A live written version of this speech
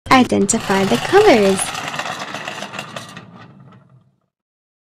identify the colors.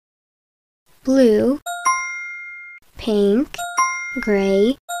 Blue, pink,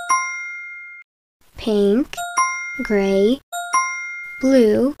 gray, pink, gray,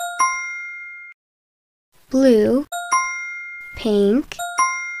 blue, blue, pink,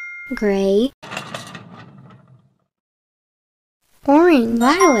 gray, orange,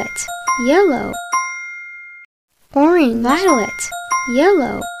 violet, yellow, orange, violet,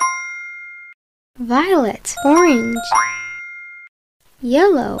 yellow, violet, orange,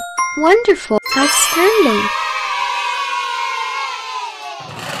 yellow. Wonderful! Outstanding!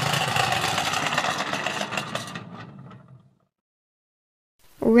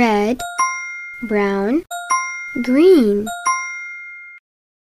 Red, brown, green,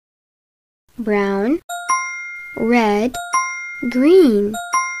 brown, red, green,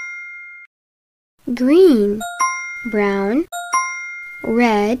 green, brown,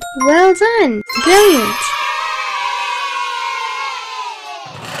 red. Well done! Brilliant!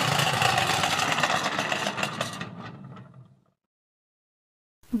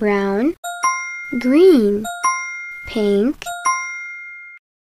 Brown, green, pink,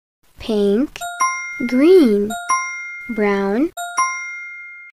 pink, green, brown,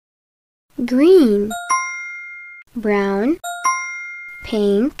 green, brown,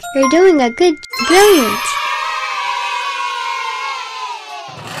 pink. You're doing a good, brilliant.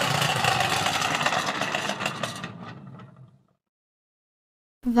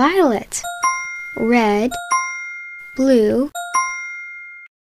 Violet, red, blue,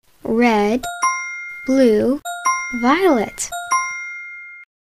 red, blue, violet,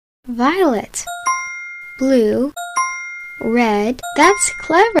 violet, blue, red. That's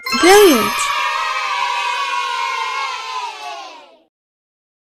clever. Brilliant.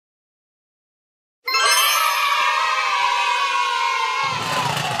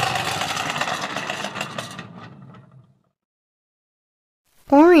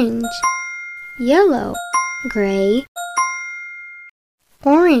 Orange, yellow, gray,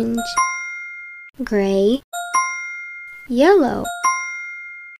 orange, gray, yellow,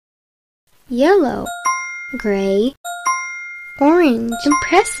 yellow, gray, orange.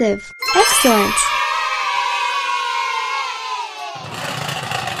 Impressive! Excellent!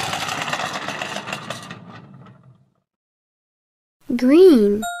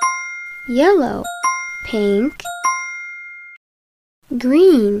 Green, yellow, pink,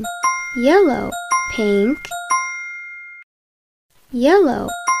 green, yellow, pink, yellow,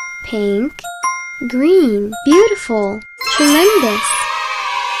 pink, green. Beautiful! Tremendous!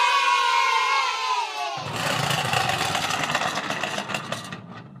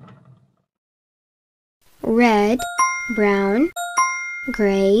 Red, brown,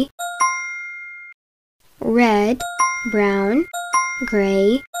 gray, red, brown,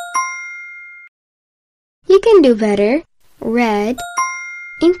 gray. You can do better. Red,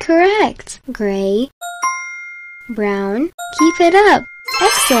 incorrect. Gray, brown. Keep it up.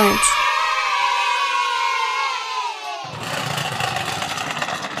 Excellent.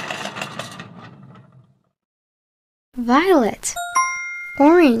 Violet,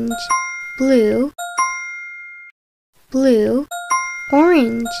 orange, blue, blue,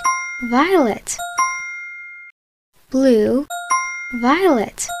 orange, violet, blue,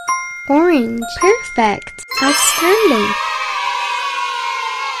 violet, orange. Perfect! Outstanding!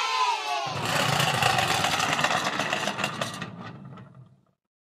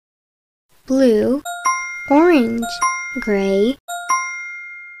 Blue, orange, gray,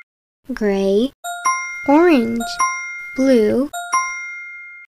 gray, orange, blue,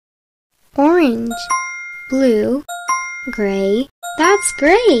 orange, blue, gray. That's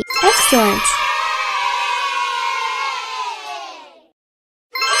great! Excellent!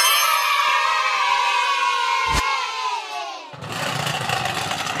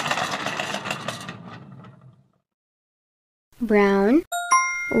 Brown,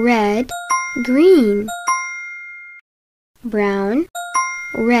 red, green, brown,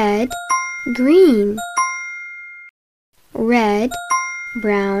 red, green, red,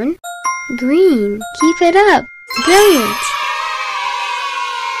 brown, green. Keep it up. Brilliant!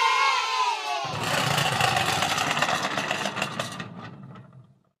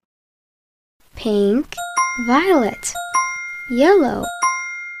 Pink, violet, yellow,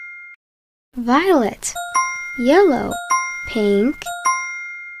 violet, yellow, pink,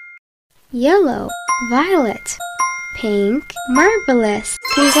 yellow, violet, pink. Marvelous!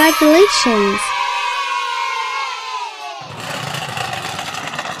 Congratulations!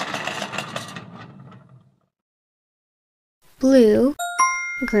 Blue,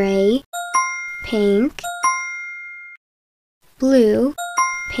 gray, pink, blue,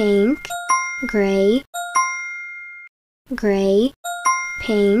 pink, gray, gray,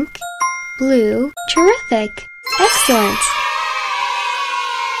 pink, blue. Terrific! Excellent!